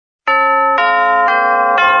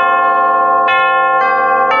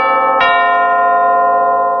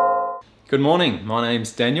Good morning, my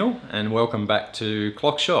name's Daniel and welcome back to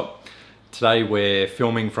Clock Shop. Today we're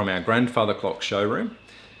filming from our grandfather clock showroom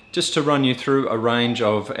just to run you through a range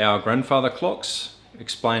of our grandfather clocks,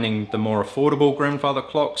 explaining the more affordable grandfather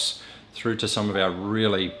clocks through to some of our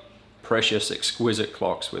really precious, exquisite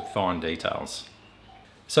clocks with fine details.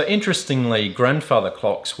 So interestingly, grandfather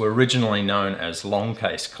clocks were originally known as long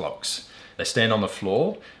case clocks. They stand on the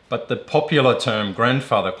floor, but the popular term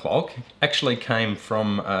grandfather clock actually came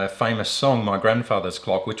from a famous song, My Grandfather's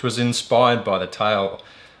Clock, which was inspired by the tale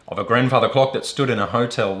of a grandfather clock that stood in a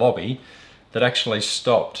hotel lobby that actually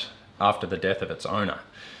stopped after the death of its owner.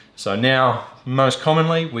 So now, most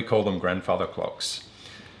commonly, we call them grandfather clocks.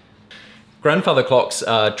 Grandfather clocks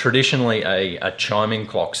are traditionally a chiming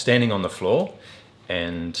clock standing on the floor,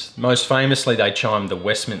 and most famously they chime the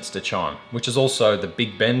Westminster chime, which is also the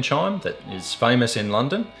Big Ben chime that is famous in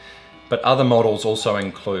London. But other models also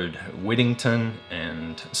include Whittington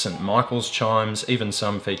and St. Michael's chimes, even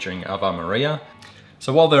some featuring Ave Maria.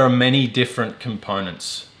 So while there are many different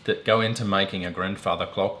components that go into making a grandfather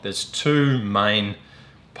clock, there's two main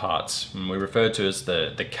parts, and we refer to as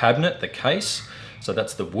the cabinet, the case. So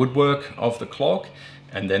that's the woodwork of the clock,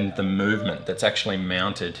 and then the movement that's actually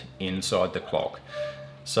mounted inside the clock.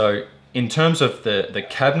 So in terms of the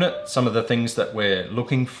cabinet, some of the things that we're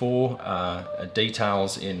looking for are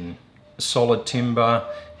details in solid timber,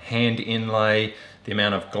 hand inlay, the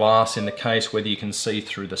amount of glass in the case, whether you can see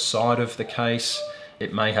through the side of the case.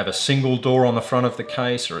 It may have a single door on the front of the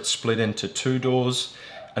case, or it's split into two doors.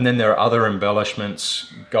 And then there are other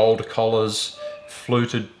embellishments, gold collars,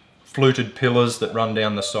 fluted pillars that run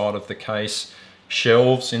down the side of the case,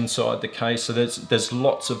 shelves inside the case. So there's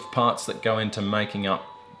lots of parts that go into making up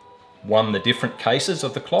the different cases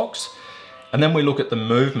of the clocks. And then we look at the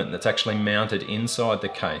movement that's actually mounted inside the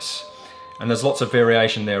case. And there's lots of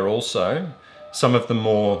variation there also. Some of the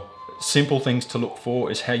more simple things to look for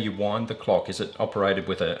is how you wind the clock. Is it operated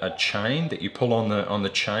with a chain that you pull on the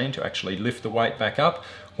chain to actually lift the weight back up?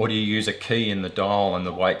 Or do you use a key in the dial and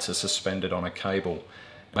the weights are suspended on a cable?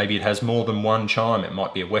 Maybe it has more than one chime. It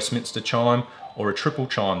might be a Westminster chime or a triple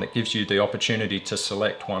chime that gives you the opportunity to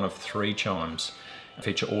select one of three chimes.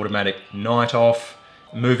 Feature automatic night off,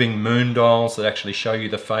 moving moon dials that actually show you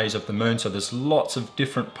the phase of the moon. So there's lots of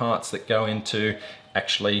different parts that go into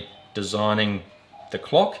actually designing the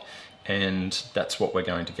clock, and that's what we're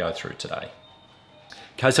going to go through today.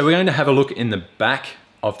 Okay, so we're going to have a look in the back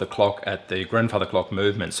of the clock at the grandfather clock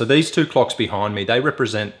movement. So these two clocks behind me, they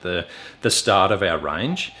represent the start of our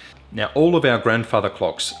range. Now all of our grandfather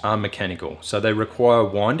clocks are mechanical, so they require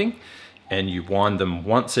winding, and you wind them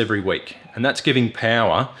once every week. And that's giving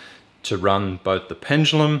power to run both the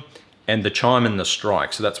pendulum and the chime and the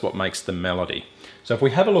strike. So that's what makes the melody. So if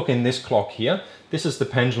we have a look in this clock here, this is the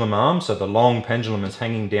pendulum arm. So the long pendulum is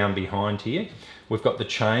hanging down behind here. We've got the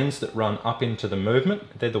chains that run up into the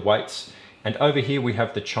movement. They're the weights. And over here we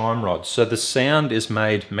have the chime rods. So the sound is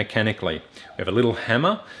made mechanically. We have a little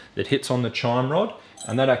hammer that hits on the chime rod,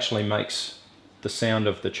 and that actually makes the sound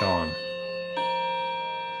of the chime.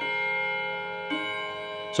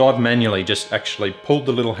 So I've manually just actually pulled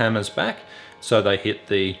the little hammers back so they hit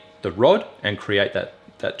the rod and create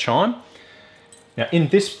that chime. Now in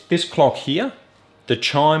this clock here, the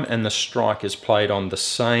chime and the strike is played on the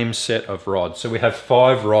same set of rods. So we have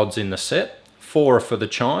 5 rods in the set, 4 are for the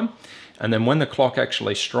chime, and then when the clock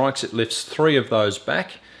actually strikes, it lifts 3 of those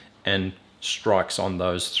back and strikes on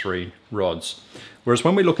those 3 rods. Whereas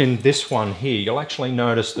when we look in this one here, you'll actually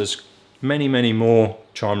notice there's many more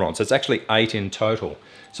chime rods. It's actually 8 in total.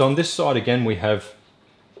 So on this side again, we have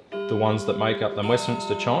the ones that make up the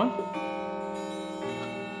Westminster chime.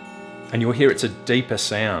 And you'll hear it's a deeper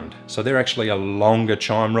sound. So they're actually a longer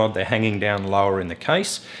chime rod. They're hanging down lower in the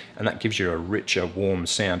case, and that gives you a richer, warm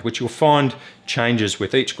sound, which you'll find changes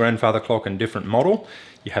with each grandfather clock and different model.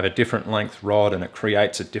 You have a different length rod, and it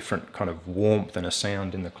creates a different kind of warmth and a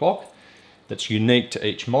sound in the clock that's unique to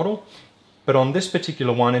each model. But on this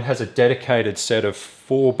particular one, it has a dedicated set of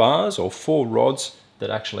 4 bars or 4 rods that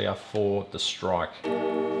actually are for the strike,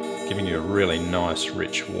 giving you a really nice,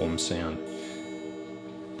 rich, warm sound.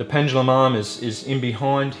 The pendulum arm is in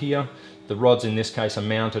behind here. The rods in this case are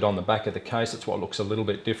mounted on the back of the case. That's what looks a little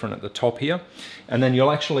bit different at the top here. And then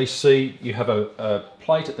you'll actually see you have a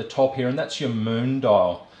plate at the top here, and that's your moon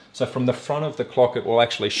dial. So from the front of the clock, it will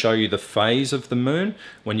actually show you the phase of the moon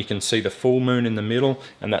when you can see the full moon in the middle,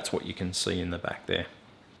 and that's what you can see in the back there.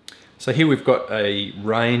 So here we've got a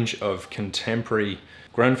range of contemporary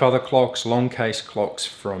grandfather clocks, long case clocks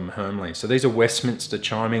from Hermley. So these are Westminster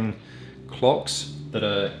chiming clocks that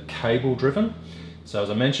are cable driven. So as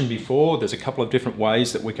I mentioned before, there's a couple of different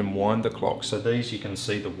ways that we can wind the clock. So these, you can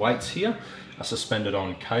see the weights here are suspended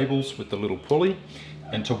on cables with the little pulley.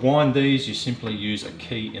 And to wind these, you simply use a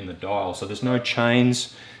key in the dial. So there's no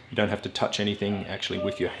chains, you don't have to touch anything actually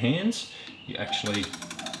with your hands. You actually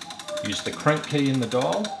use the crank key in the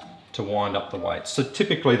dial to wind up the weights. So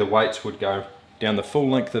typically the weights would go down the full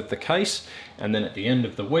length of the case, and then at the end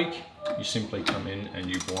of the week, you simply come in and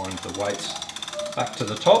you wind the weights back to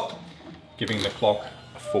the top, giving the clock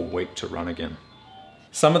a full week to run again.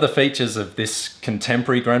 Some of the features of this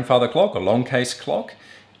contemporary grandfather clock, a long case clock,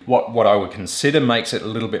 what I would consider makes it a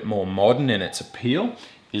little bit more modern in its appeal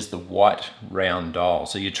is the white round dial.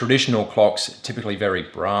 So your traditional clocks, typically very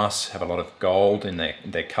brass, have a lot of gold in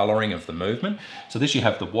their colouring of the movement. So this, you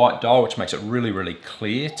have the white dial, which makes it really, really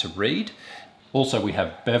clear to read. Also we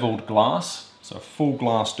have beveled glass, so a full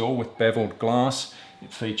glass door with beveled glass.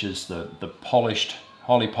 It features the polished,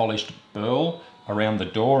 highly polished burl around the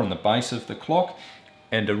door and the base of the clock,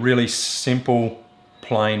 and a really simple,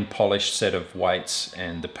 plain polished set of weights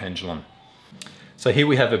and the pendulum. So here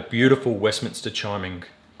we have a beautiful Westminster chiming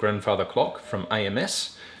grandfather clock from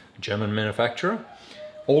AMS, a German manufacturer.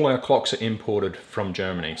 All our clocks are imported from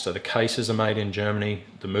Germany. So the cases are made in Germany,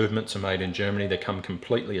 the movements are made in Germany, they come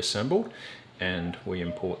completely assembled, and we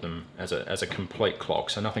import them as a complete clock,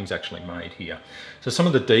 so nothing's actually made here. So some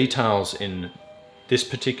of the details in this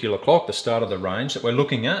particular clock, the start of the range that we're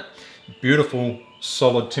looking at, beautiful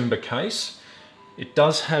solid timber case. It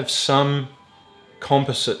does have some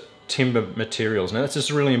composite timber materials. Now this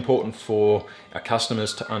is really important for our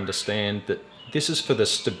customers to understand that this is for the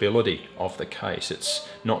stability of the case. It's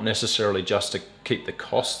not necessarily just to keep the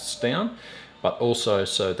costs down, but also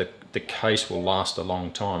so that the case will last a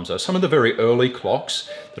long time. So some of the very early clocks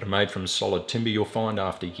that are made from solid timber, you'll find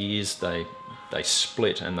after years they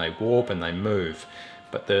split and they warp and they move.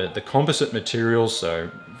 But the composite materials, so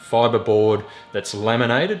fiberboard that's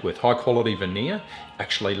laminated with high quality veneer,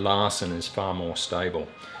 actually lasts and is far more stable.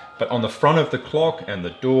 But on the front of the clock and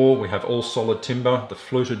the door, we have all solid timber, the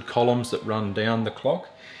fluted columns that run down the clock.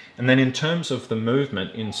 And then in terms of the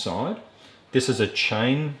movement inside, this is a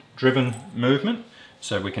chain driven movement.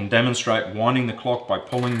 So we can demonstrate winding the clock by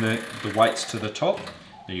pulling the weights to the top.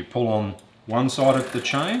 You pull on one side of the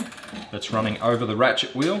chain that's running over the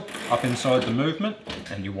ratchet wheel up inside the movement,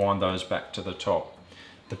 and you wind those back to the top.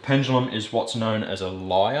 The pendulum is what's known as a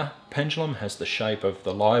lyre pendulum, has the shape of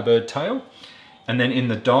the lyrebird tail. And then in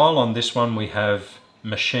the dial on this one we have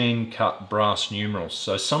machine cut brass numerals.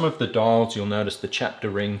 So some of the dials, you'll notice the chapter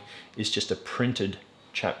ring is just a printed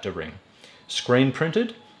chapter ring. Screen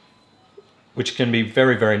printed, which can be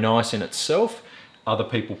very, very nice in itself. Other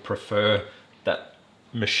people prefer that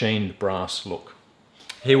machined brass look.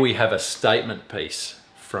 Here we have a statement piece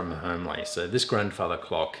from Homely. So this grandfather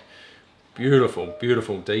clock, beautiful,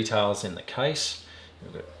 beautiful details in the case.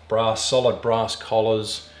 We've got brass, solid brass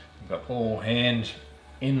collars. We've got all hand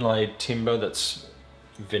inlaid timber that's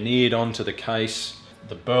veneered onto the case.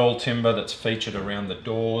 The burl timber that's featured around the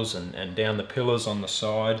doors and down the pillars on the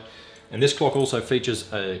side. And this clock also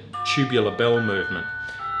features a tubular bell movement.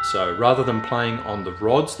 So rather than playing on the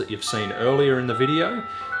rods that you've seen earlier in the video,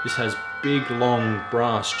 this has big long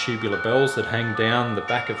brass tubular bells that hang down the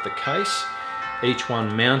back of the case, each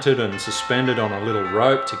one mounted and suspended on a little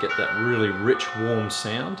rope to get that really rich, warm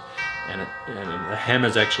sound. And the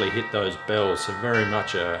hammers actually hit those bells, so very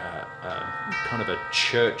much a kind of a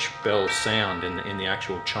church bell sound in the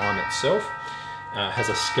actual chime itself. Has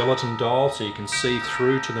a skeleton dial so you can see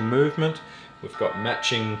through to the movement. We've got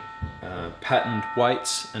matching patterned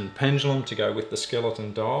weights and pendulum to go with the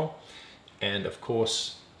skeleton dial. And of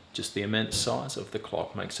course, just the immense size of the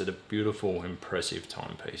clock makes it a beautiful, impressive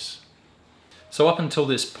timepiece. So up until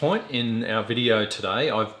this point in our video today,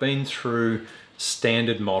 I've been through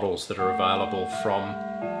standard models that are available from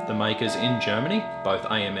the makers in Germany, both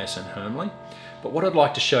AMS and Homely. But what I'd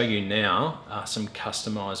like to show you now are some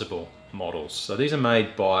customizable models. So these are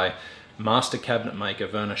made by master cabinet maker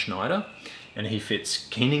Werner Schneider, and he fits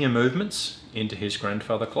Keininger movements into his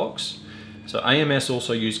grandfather clocks. So AMS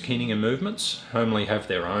also use Keininger movements. Homely have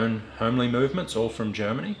their own Homely movements, all from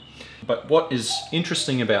Germany. But what is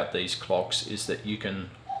interesting about these clocks is that you can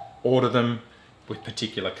order them with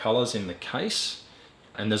particular colors in the case,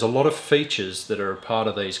 and there's a lot of features that are a part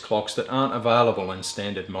of these clocks that aren't available in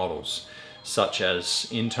standard models, such as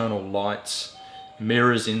internal lights,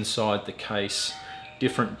 mirrors inside the case,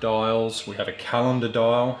 different dials. We have a calendar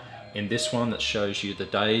dial in this one that shows you the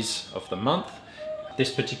days of the month.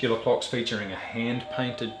 This particular clock's featuring a hand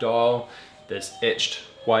painted dial. There's etched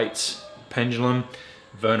weights, pendulum.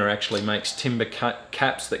 Werner actually makes timber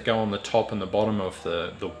caps that go on the top and the bottom of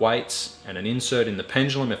the weights, and an insert in the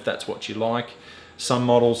pendulum if that's what you like. Some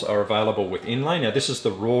models are available with inlay. Now this is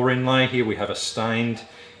the raw inlay. Here we have a stained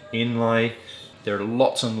inlay. There are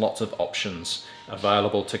lots and lots of options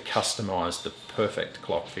available to customize the perfect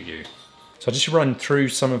clock for you. So I'll just run through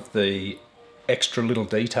some of the extra little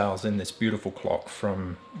details in this beautiful clock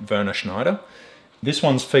from Werner Schneider. This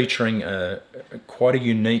one's featuring quite a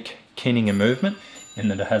unique Kenninger movement, in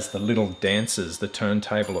that it has the little dancers, the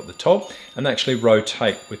turntable at the top, and they actually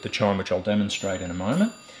rotate with the chime, which I'll demonstrate in a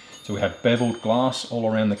moment. So we have beveled glass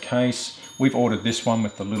all around the case. We've ordered this one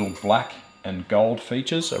with the little black and gold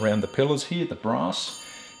features around the pillars here, the brass.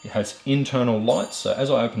 It has internal lights, so as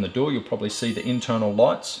I open the door you'll probably see the internal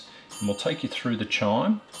lights, and we'll take you through the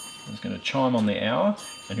chime. It's going to chime on the hour,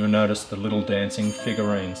 and you'll notice the little dancing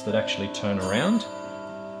figurines that actually turn around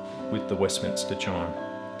with the Westminster chime.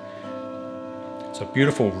 So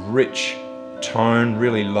beautiful rich tone,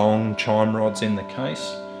 really long chime rods in the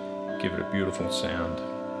case, give it a beautiful sound.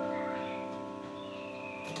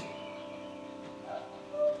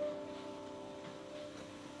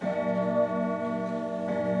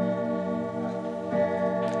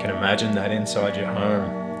 You can imagine that inside your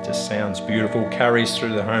home. It just sounds beautiful, carries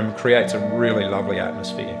through the home, creates a really lovely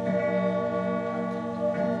atmosphere.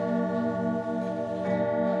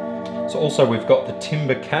 So also we've got the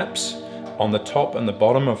timber caps on the top and the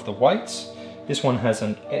bottom of the weights. This one has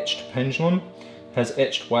an etched pendulum, has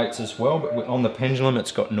etched weights as well, but on the pendulum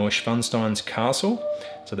it's got Neuschwanstein's castle,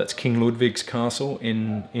 so that's King Ludwig's castle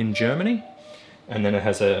in Germany. And then it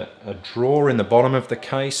has a drawer in the bottom of the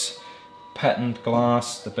case, patterned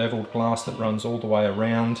glass, the beveled glass that runs all the way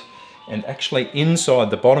around, and actually inside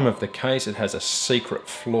the bottom of the case it has a secret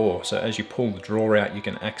floor, so as you pull the drawer out you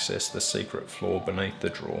can access the secret floor beneath the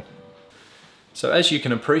drawer. So as you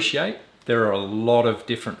can appreciate, there are a lot of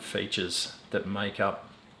different features that make up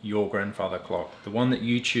your grandfather clock, the one that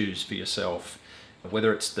you choose for yourself.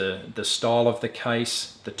 Whether it's the style of the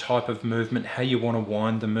case, the type of movement, how you want to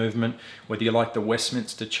wind the movement, whether you like the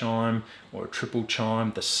Westminster chime or a triple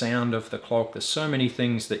chime, the sound of the clock. There's so many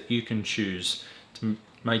things that you can choose to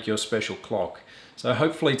make your special clock. So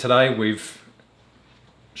hopefully today we've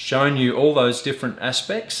shown you all those different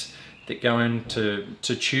aspects that go into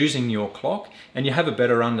choosing your clock, and you have a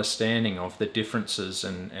better understanding of the differences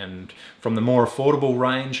and from the more affordable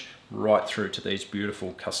range right through to these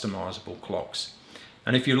beautiful customizable clocks.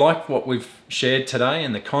 And if you like what we've shared today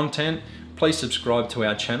and the content, please subscribe to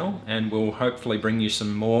our channel and we'll hopefully bring you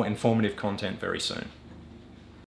some more informative content very soon.